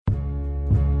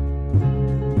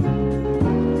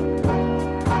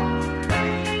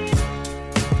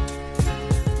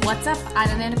What's up? I'm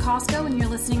Amanda Costco, and you're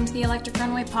listening to the Electric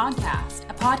Runway Podcast,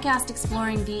 a podcast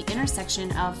exploring the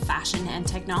intersection of fashion and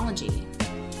technology.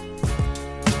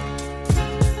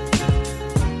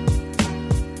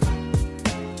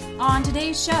 On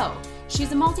today's show,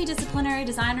 she's a multidisciplinary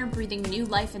designer breathing new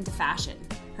life into fashion.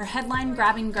 Her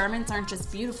headline-grabbing garments aren't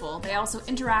just beautiful, they also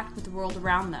interact with the world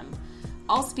around them.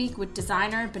 I'll speak with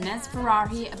designer Benez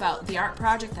Ferrari about the art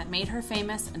project that made her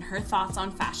famous and her thoughts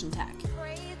on fashion tech.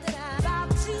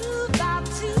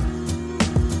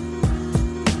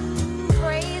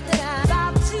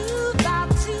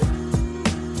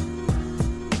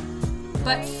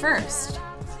 But first,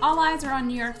 all eyes are on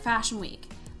New York Fashion Week.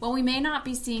 While we may not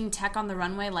be seeing tech on the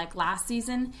runway like last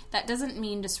season, that doesn't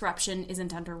mean disruption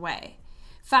isn't underway.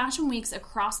 Fashion weeks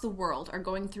across the world are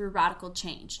going through radical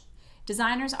change.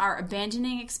 Designers are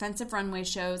abandoning expensive runway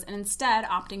shows and instead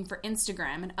opting for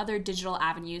Instagram and other digital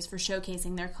avenues for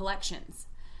showcasing their collections.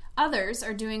 Others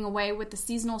are doing away with the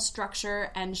seasonal structure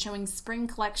and showing spring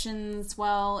collections,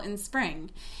 well, in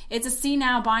spring. It's a see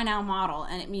now, buy now model,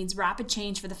 and it means rapid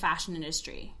change for the fashion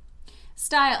industry.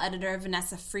 Style editor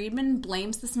Vanessa Friedman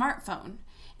blames the smartphone.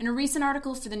 In a recent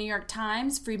article for the New York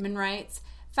Times, Friedman writes,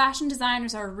 "Fashion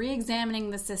designers are re-examining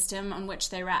the system on which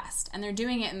they rest, and they're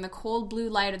doing it in the cold blue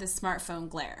light of the smartphone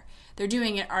glare. They're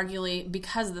doing it, arguably,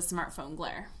 because of the smartphone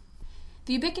glare."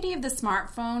 The ubiquity of the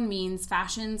smartphone means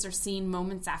fashions are seen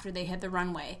moments after they hit the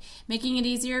runway, making it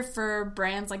easier for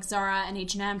brands like Zara and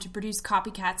H&M to produce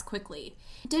copycats quickly.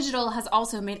 Digital has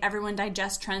also made everyone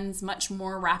digest trends much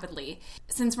more rapidly,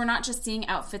 since we're not just seeing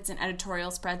outfits in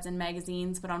editorial spreads in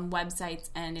magazines, but on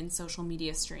websites and in social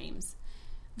media streams.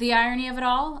 The irony of it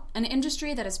all, an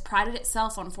industry that has prided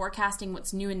itself on forecasting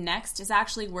what's new and next is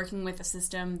actually working with a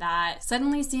system that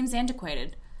suddenly seems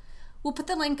antiquated. We'll put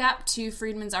the link up to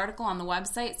Friedman's article on the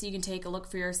website so you can take a look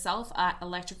for yourself at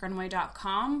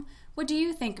electricrunway.com. What do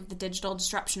you think of the digital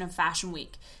disruption of Fashion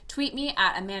Week? Tweet me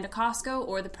at Amanda Costco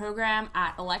or the program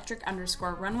at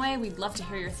electric_runway. We'd love to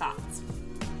hear your thoughts.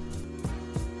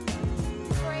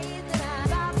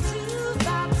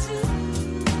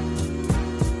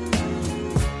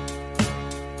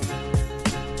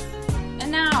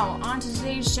 And now, on to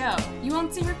today's show. You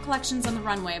won't see her collections on the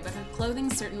runway, but her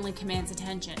clothing certainly commands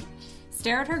attention.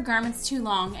 Stare at her garments too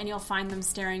long and you'll find them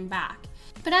staring back.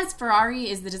 Benez Ferrari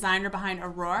is the designer behind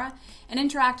Aurora, an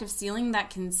interactive ceiling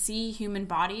that can see human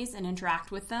bodies and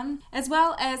interact with them, as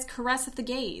well as Caress of the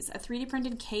Gaze, a 3D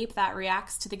printed cape that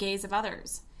reacts to the gaze of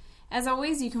others. As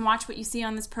always, you can watch what you see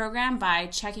on this program by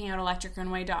checking out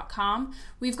electricrunway.com.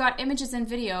 We've got images and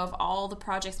video of all the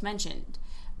projects mentioned.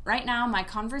 Right now, my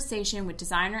conversation with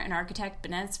designer and architect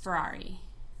Benez Ferrari.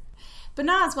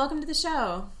 Benez, welcome to the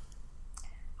show.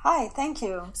 Hi, thank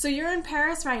you. So you're in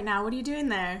Paris right now. What are you doing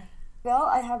there? Well,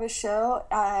 I have a show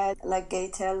at La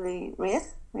Gaîté Le Rire,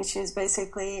 which is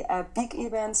basically a big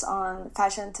event on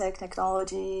fashion tech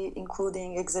technology,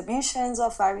 including exhibitions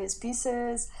of various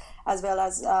pieces, as well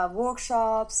as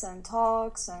workshops and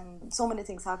talks, and so many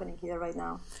things happening here right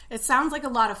now. It sounds like a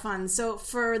lot of fun. So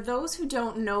for those who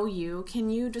don't know you,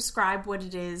 can you describe what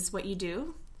it is, what you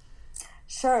do?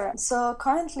 Sure. So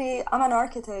currently I'm an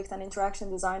architect and interaction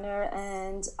designer,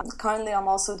 and currently I'm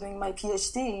also doing my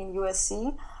PhD in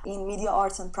USC in media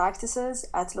arts and practices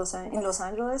in Los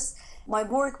Angeles. My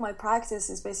work, my practice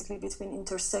is basically between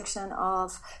intersection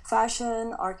of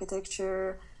fashion,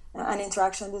 architecture, and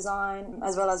interaction design,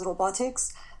 as well as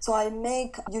robotics. So I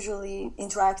make usually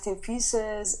interactive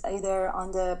pieces either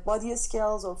on the body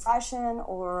scales of fashion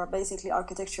or basically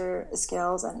architecture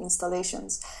scales and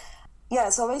installations. Yeah,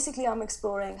 so basically I'm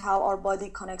exploring how our body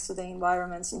connects to the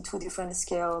environments in two different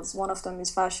scales. One of them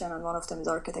is fashion and one of them is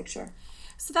architecture.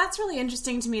 So that's really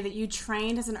interesting to me that you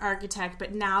trained as an architect,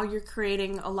 but now you're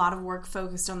creating a lot of work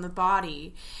focused on the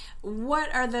body. What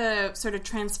are the sort of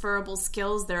transferable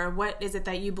skills there? What is it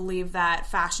that you believe that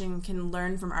fashion can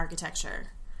learn from architecture?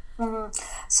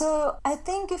 So I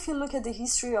think if you look at the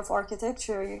history of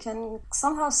architecture, you can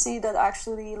somehow see that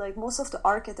actually like most of the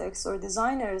architects or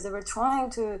designers, they were trying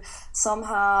to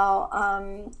somehow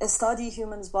study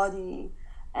human's body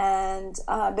and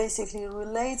basically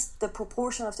relate the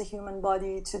proportion of the human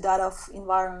body to that of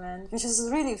environment, which is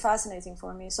really fascinating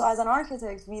for me. So as an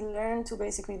architect, we learn to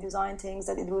basically design things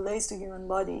that it relates to human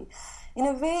body. In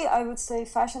a way, I would say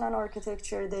fashion and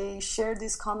architecture, they share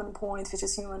this common point, which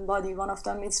is human body. One of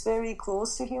them is very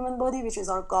close to human body, which is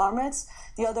our garments.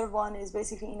 The other one is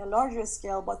basically in a larger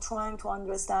scale, but trying to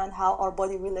understand how our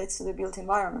body relates to the built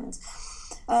environment.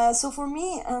 So for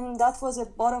me, that was a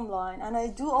bottom line. And I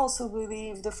do also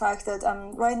believe the fact that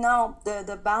right now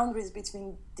the boundaries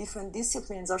between different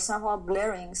disciplines are somehow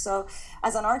blurring. So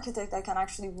as an architect, I can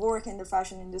actually work in the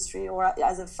fashion industry, or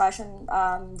as a fashion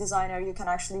designer, you can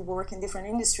actually work in different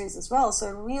industries as well. So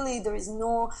really there is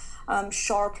no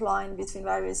sharp line between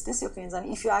various disciplines.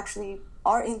 And if you actually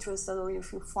are interested, or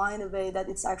if you find a way that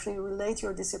it's actually relate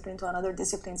your discipline to another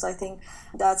disciplines, I think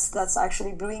that's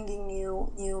actually bringing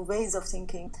new ways of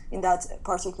thinking in that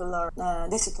particular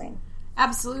discipline.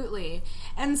 Absolutely.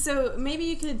 And so maybe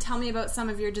you could tell me about some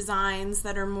of your designs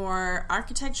that are more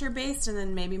architecture based and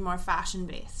then maybe more fashion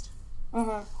based.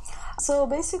 Mm-hmm. So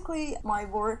basically my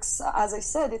works, as I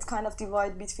said, it's kind of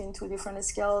divided between two different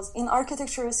scales. In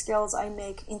architecture scales, I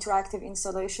make interactive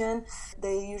installation.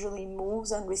 They usually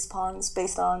moves and responds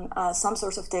based on some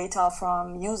sort of data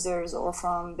from users or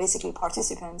from basically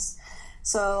participants.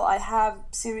 So I have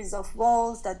series of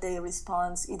walls that they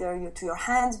respond either to your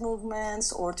hand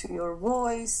movements or to your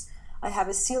voice. I have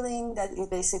a ceiling that it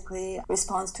basically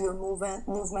responds to your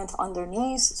movement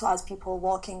underneath. So as people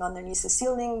walking underneath the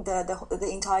ceiling, the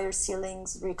entire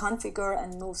ceilings reconfigure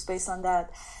and moves based on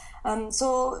that.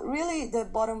 So really the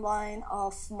bottom line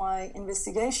of my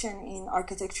investigation in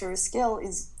architecture scale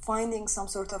is finding some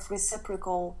sort of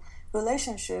reciprocal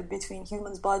relationship between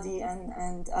human's body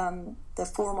and the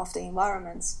form of the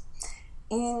environments.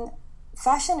 In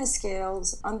fashion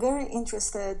scales, I'm very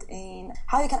interested in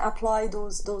how you can apply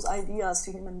those ideas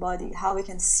to human body, how we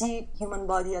can see human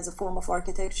body as a form of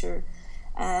architecture.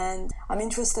 And I'm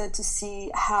interested to see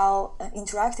how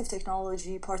interactive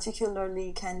technology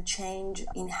particularly can change,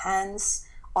 enhance,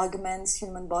 augments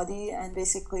human body, and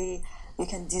basically you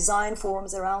can design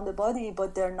forms around the body,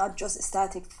 but they're not just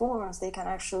static forms. They can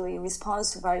actually respond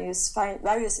to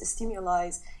various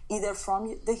stimuli, either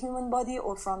from the human body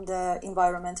or from the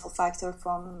environmental factor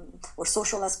or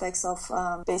social aspects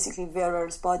of basically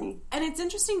wearer's body. And it's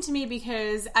interesting to me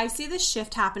because I see this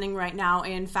shift happening right now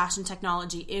in fashion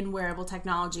technology, in wearable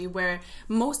technology, where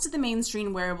most of the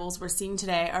mainstream wearables we're seeing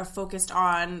today are focused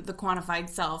on the quantified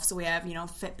self. So we have,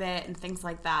 Fitbit and things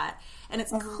like that. And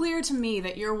it's clear to me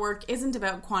that your work isn't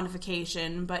about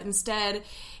quantification, but instead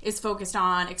is focused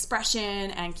on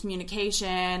expression and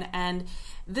communication. And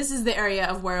this is the area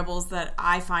of wearables that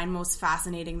I find most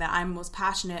fascinating, that I'm most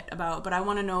passionate about. But I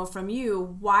want to know from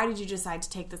you, why did you decide to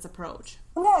take this approach?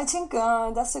 No, I think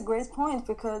that's a great point,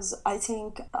 because I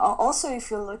think also if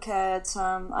you look at,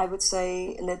 I would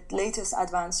say, latest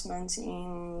advancements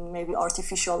in maybe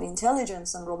artificial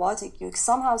intelligence and robotic, you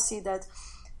somehow see that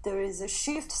there is a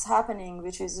shift happening,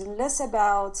 which is less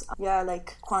about,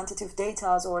 like quantitative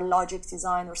data or logic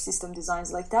design or system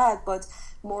designs like that, but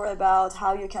more about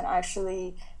how you can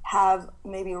actually have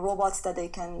maybe robots that they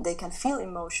can feel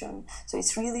emotion. So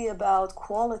it's really about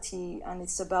quality and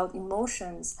it's about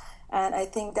emotions. And I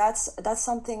think that's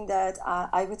something that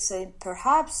I would say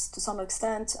perhaps to some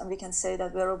extent, and we can say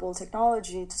that wearable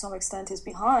technology to some extent is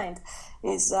behind,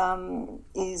 is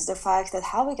the fact that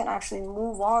how we can actually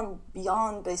move on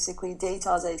beyond basically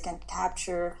data that it can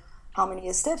capture, how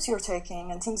many steps you're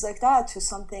taking and things like that, to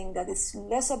something that is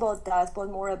less about that but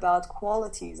more about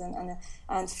qualities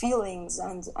and feelings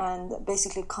and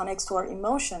basically connects to our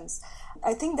emotions.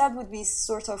 I think that would be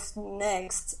sort of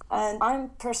next. And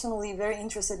I'm personally very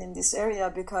interested in this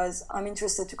area because I'm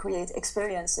interested to create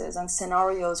experiences and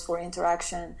scenarios for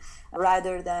interaction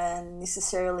rather than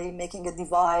necessarily making a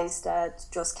device that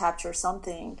just captures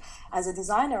something. As a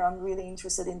designer, I'm really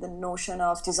interested in the notion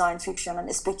of design fiction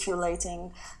and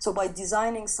speculating. So by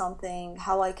designing something,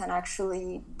 how I can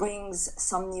actually bring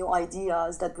some new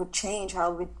ideas that would change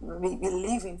how we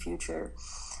live in future.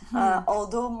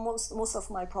 Although most of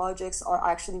my projects are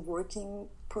actually working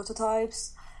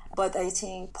prototypes, but I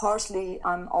think partly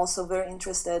I'm also very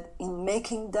interested in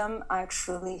making them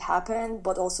actually happen,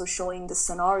 but also showing the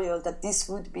scenario that this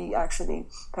would be actually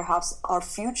perhaps our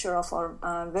future of our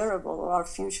wearable or our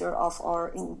future of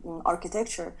our in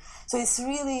architecture. So it's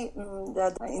really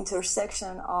that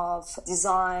intersection of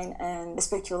design and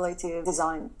speculative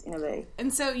design in a way.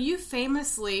 And so you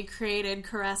famously created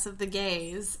Caress of the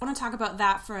Gaze. I want to talk about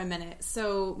that for a minute.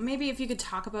 So maybe if you could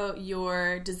talk about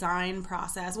your design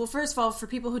process. Well, first of all, for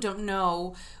people who don't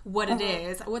know what it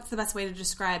is, what's the best way to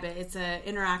describe it? It's an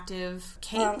interactive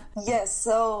cape? Yes,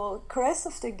 so Caress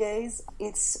of the Gaze,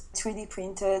 it's 3D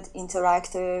printed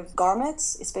interactive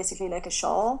garments. It's basically like a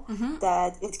shawl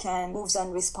that it can moves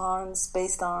and responds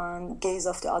based on gaze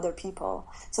of the other people.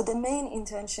 So the main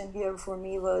intention here for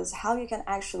me was how you can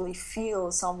actually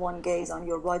feel someone gaze on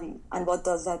your body and what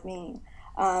does that mean.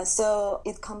 So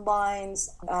it combines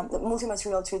the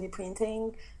multi-material 3D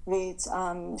printing with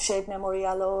shape memory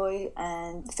alloy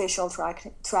and facial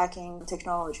tracking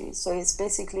technologies. So it's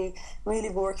basically really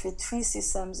worked with 3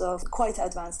 systems of quite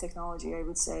advanced technology, I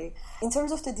would say. In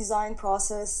terms of the design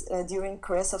process, during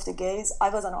Caress of the Gaze, I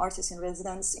was an artist in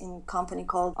residence in a company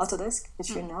called Autodesk,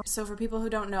 which you know. So for people who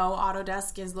don't know,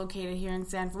 Autodesk is located here in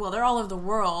well, they're all over the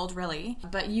world, really,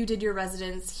 but you did your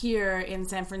residence here in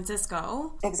San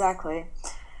Francisco. Exactly.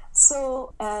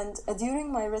 So, and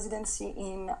during my residency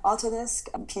in Autodesk,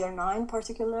 Pier 9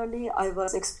 particularly, I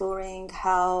was exploring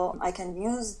how I can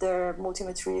use their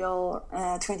multi-material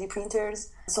 3D printers.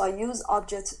 So I use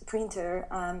Object Printer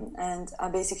and I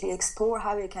basically explore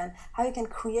how you can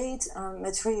create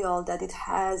material that it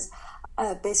has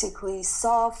basically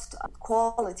soft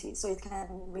quality, so it can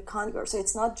reconfigure. So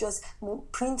it's not just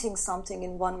printing something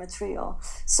in one material.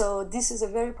 So this is a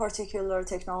very particular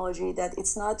technology that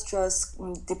it's not just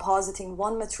depositing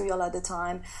one material at a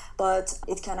time, but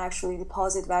it can actually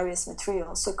deposit various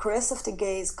materials. So Caress of the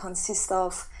Gaze consists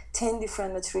of 10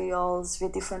 different materials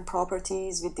with different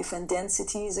properties, with different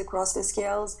densities across the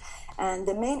scales. And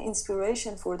the main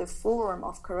inspiration for the form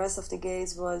of Caress of the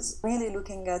Gaze was really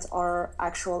looking at our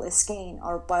actual skin,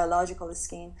 our biological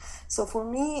skin. So for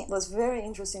me, it was very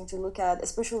interesting to look at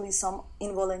especially some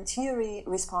involuntary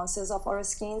responses of our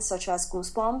skin, such as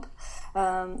goosebump.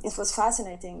 It was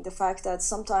fascinating, the fact that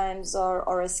sometimes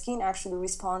our skin actually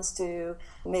responds to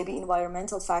maybe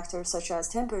environmental factors such as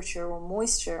temperature or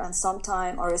moisture, and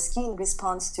sometimes our skin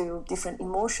responds to different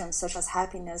emotions such as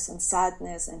happiness and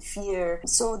sadness and fear.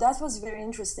 So that was very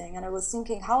interesting, and I was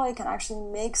thinking how I can actually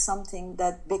make something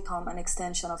that become an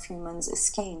extension of humans'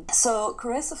 skin. So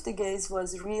Caress of the Gaze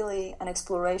was really an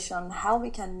exploration how we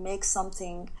can make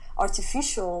something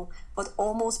artificial but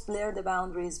almost blur the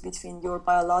boundaries between your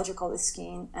biological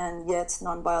skin and yet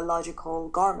non-biological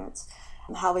garments.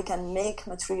 How we can make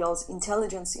materials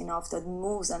intelligent enough that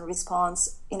moves and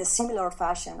responds in a similar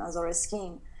fashion as our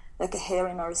skin, like a hair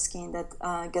in our skin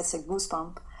that gets a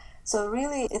goosebump. So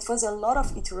really, it was a lot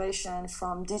of iteration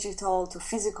from digital to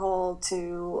physical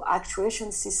to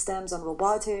actuation systems and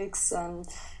robotics, and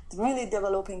really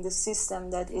developing the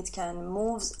system that it can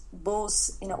move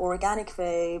both in an organic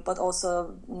way, but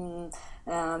also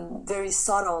very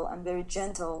subtle and very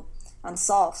gentle and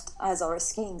soft as our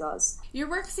skin does. Your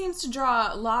work seems to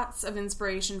draw lots of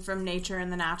inspiration from nature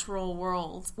and the natural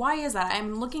world. Why is that?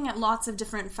 I'm looking at lots of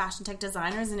different fashion tech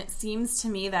designers, and it seems to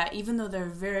me that even though they're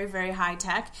very, very high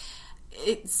tech,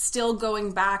 it's still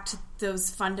going back to those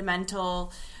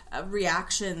fundamental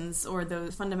reactions or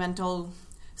the fundamental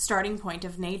starting point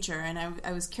of nature. And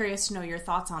I was curious to know your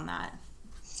thoughts on that.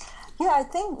 Yeah, I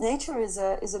think nature is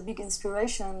a big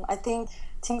inspiration. I think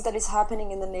things that is happening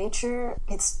in the nature,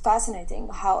 it's fascinating.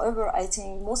 However, I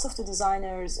think most of the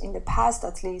designers in the past,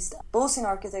 at least, both in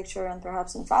architecture and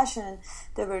perhaps in fashion,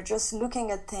 they were just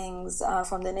looking at things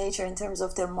from the nature in terms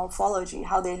of their morphology,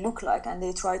 how they look like, and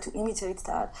they try to imitate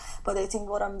that. But I think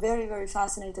what I'm very, very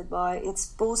fascinated by, it's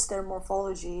both their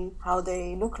morphology, how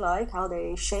they look like, how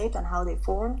they shape and how they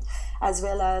form, as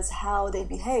well as how they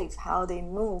behave, how they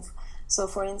move. So,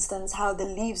 for instance, how the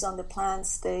leaves on the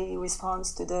plants, they respond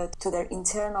to their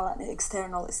internal and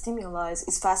external stimuli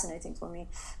is fascinating for me.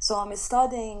 So I'm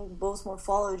studying both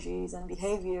morphologies and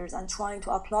behaviors and trying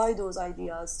to apply those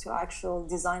ideas to actual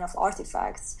design of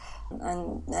artifacts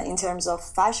and in terms of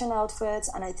fashion outfits.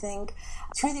 And I think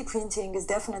 3D printing is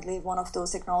definitely one of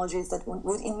those technologies that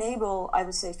would enable, I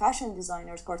would say, fashion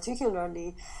designers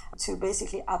particularly to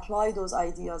basically apply those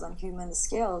ideas on human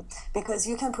scale, because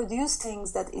you can produce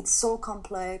things that it's so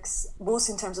complex, both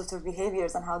in terms of their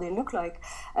behaviors and how they look like.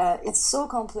 It's so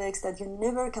complex that you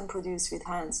never can produce with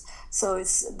hands. So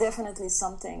it's definitely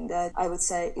something that I would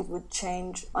say it would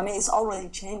change. I mean, it's already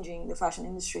changing the fashion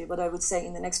industry, but I would say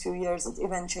in the next few years it's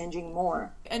even changing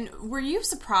more. And were you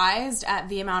surprised at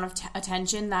the amount of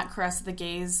attention that Caress of the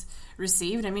Gaze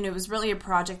received? I mean, it was really a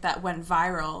project that went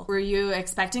viral. Were you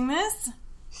expecting this?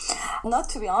 Not,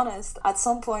 to be honest. At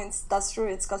some points, that's true,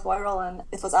 it's got viral and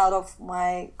it was out of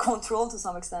my control to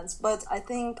some extent. But I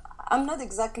think, I'm not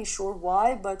exactly sure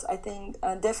why, but I think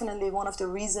definitely one of the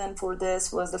reasons for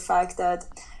this was the fact that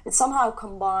it somehow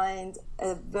combined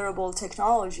a wearable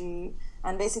technology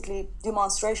and basically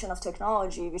demonstration of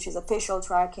technology, which is a facial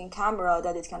tracking camera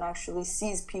that it can actually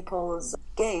seize people's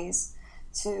gaze,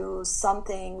 to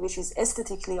something which is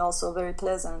aesthetically also very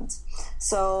pleasant.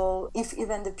 So if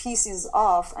even the piece is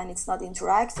off and it's not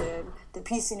interactive, the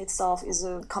piece in itself is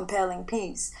a compelling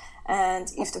piece. And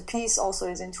if the piece also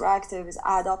is interactive, is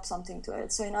add up something to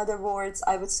it. So in other words,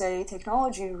 I would say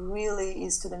technology really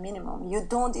is to the minimum. You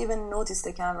don't even notice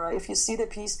the camera. If you see the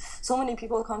piece, so many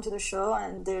people come to the show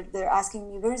and they're asking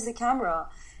me, where is the camera?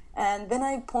 And when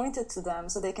I pointed to them,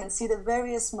 so they can see the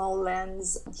very small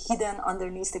lens hidden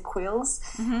underneath the quills,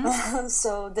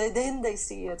 so they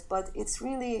see it. But it's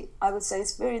really, I would say,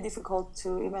 it's very difficult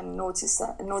to even notice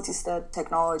that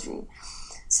technology.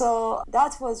 So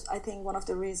that was, I think, one of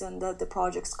the reasons that the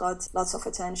projects got lots of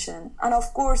attention. And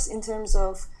of course, in terms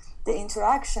of the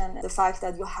interaction, the fact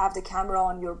that you have the camera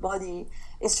on your body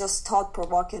is just thought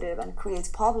provocative and creates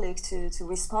public to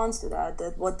respond to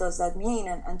that what does that mean?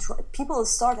 And people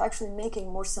start actually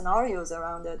making more scenarios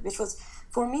around it, which was,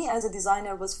 for me as a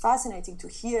designer, was fascinating to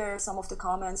hear some of the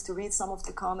comments, to read some of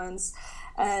the comments.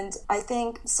 And I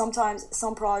think sometimes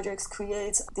some projects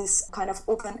create this kind of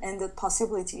open-ended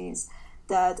possibilities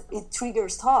that it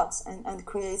triggers thoughts and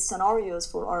creates scenarios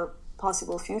for our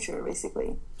possible future,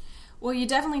 basically. Well, you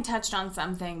definitely touched on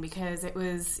something, because it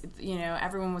was,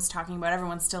 everyone was talking about,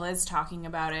 everyone still is talking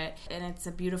about it, and it's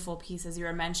a beautiful piece, as you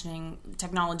were mentioning,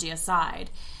 technology aside.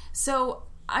 So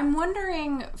I'm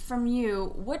wondering from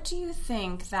you, what do you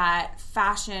think that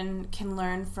fashion can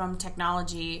learn from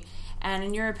technology? And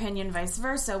in your opinion, vice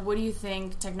versa, what do you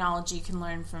think technology can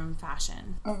learn from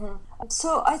fashion?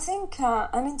 So I think,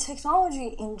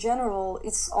 technology in general,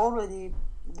 it's already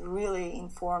really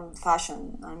informed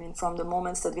fashion. I mean, from the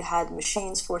moments that we had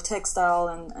machines for textile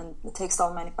and the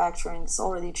textile manufacturing, it's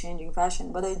already changing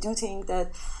fashion. But I do think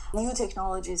that new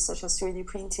technologies such as 3D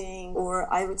printing, or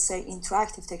I would say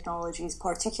interactive technologies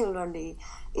particularly,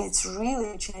 it's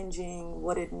really changing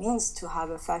what it means to have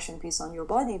a fashion piece on your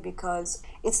body, because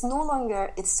it's no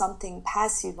longer it's something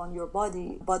passive on your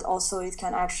body, but also it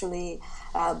can actually,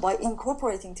 by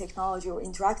incorporating technology or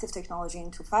interactive technology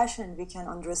into fashion, we can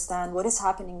understand what is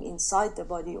happening inside the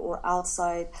body or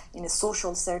outside in the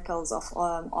social circles of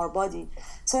our body.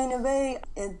 So in a way,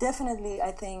 definitely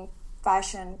I think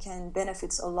fashion can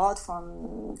benefit a lot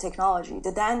from technology.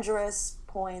 The dangerous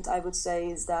point, I would say,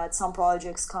 is that some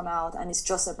projects come out and it's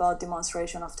just about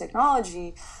demonstration of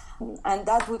technology, and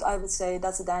I would say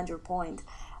that's a danger point.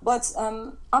 But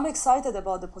I'm excited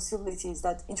about the possibilities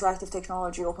that interactive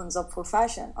technology opens up for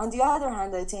fashion. On the other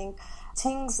hand, I think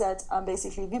things that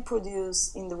basically we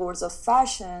produce in the words of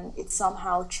fashion, it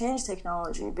somehow changed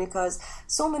technology, because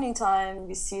so many times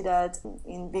we see that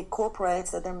in big corporates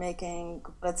that they're making,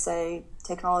 let's say,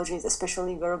 technologies,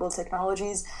 especially wearable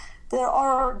technologies, there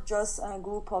are just a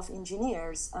group of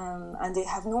engineers, and they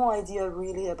have no idea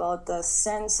really about the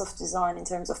sense of design in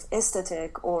terms of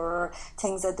aesthetic or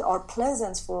things that are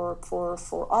pleasant for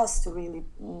us to really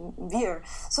wear.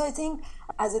 So I think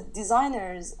as a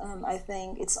designers, I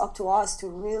think it's up to us to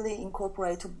really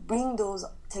incorporate, to bring those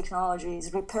technologies,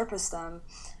 repurpose them,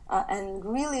 and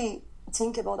really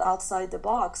think about outside the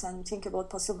box and think about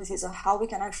possibilities of how we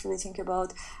can actually think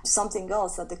about something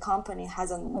else that the company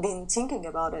hasn't been thinking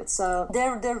about it. So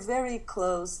they're very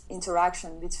close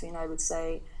interaction between, I would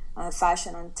say,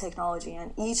 fashion and technology,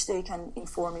 and each they can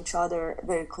inform each other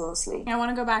very closely. I want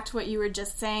to go back to what you were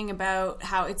just saying about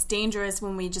how it's dangerous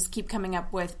when we just keep coming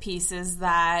up with pieces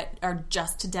that are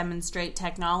just to demonstrate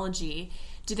technology.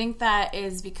 Do you think that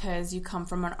is because you come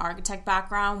from an architect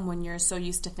background, when you're so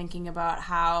used to thinking about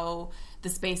how the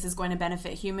space is going to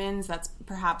benefit humans? That's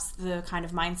perhaps the kind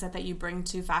of mindset that you bring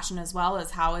to fashion as well, as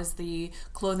how is the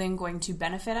clothing going to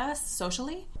benefit us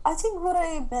socially? I think what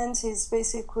I meant is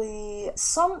basically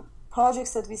some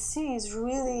projects that we see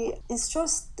it's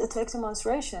just a tech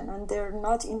demonstration, and they're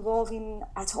not involving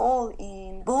at all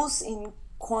in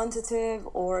quantitative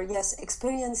or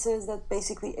experiences that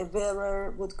basically a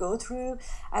wearer would go through,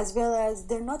 as well as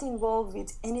they're not involved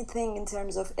with anything in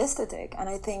terms of aesthetic. And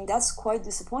I think that's quite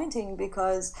disappointing,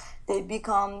 because they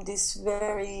become this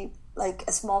very like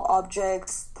a small object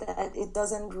that it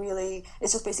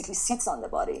just basically sits on the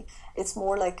body. It's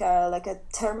more like a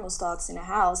thermostat in a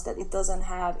house that it doesn't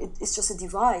have. It's just a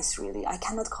device, really. I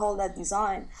cannot call that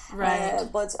design. Right.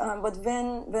 But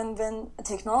when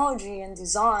technology and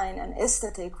design and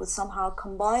aesthetic would somehow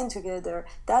combine together,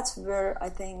 that's where I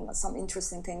think some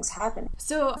interesting things happen.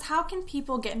 So how can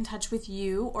people get in touch with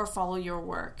you or follow your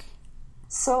work?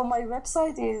 So my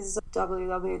website is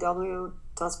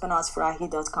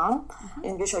www.banazfarahi.com,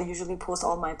 in which I usually post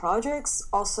all my projects.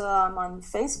 Also, I'm on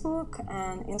Facebook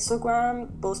and Instagram,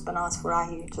 both Banaz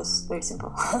Farahi, just very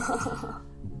simple.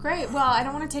 Great. Well, I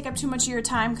don't want to take up too much of your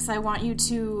time because I want you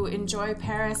to enjoy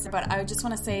Paris, but I just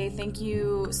want to say thank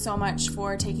you so much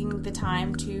for taking the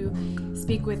time to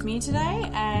speak with me today,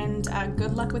 and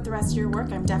good luck with the rest of your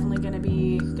work. I'm definitely going to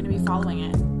be following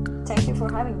it. Thank you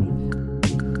for having me.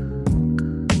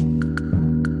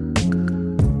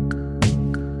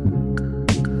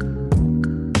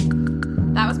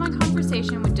 That was my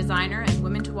conversation with designer and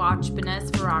Women to Watch Banaz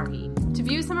Farahi. To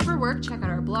view some of her work, check out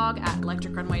our blog at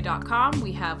electricrunway.com.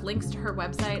 We have links to her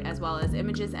website as well as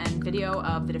images and video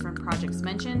of the different projects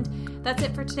mentioned. That's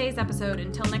it for today's episode.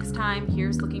 Until next time,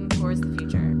 here's looking towards the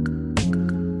future.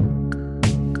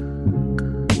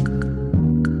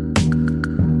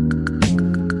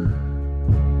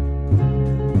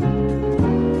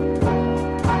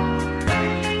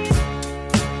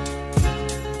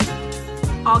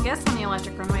 All guests on the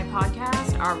Electric Runway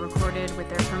podcast are recorded with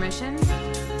their permission.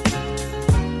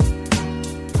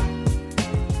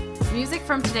 Music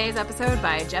from today's episode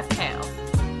by Jeff Kale.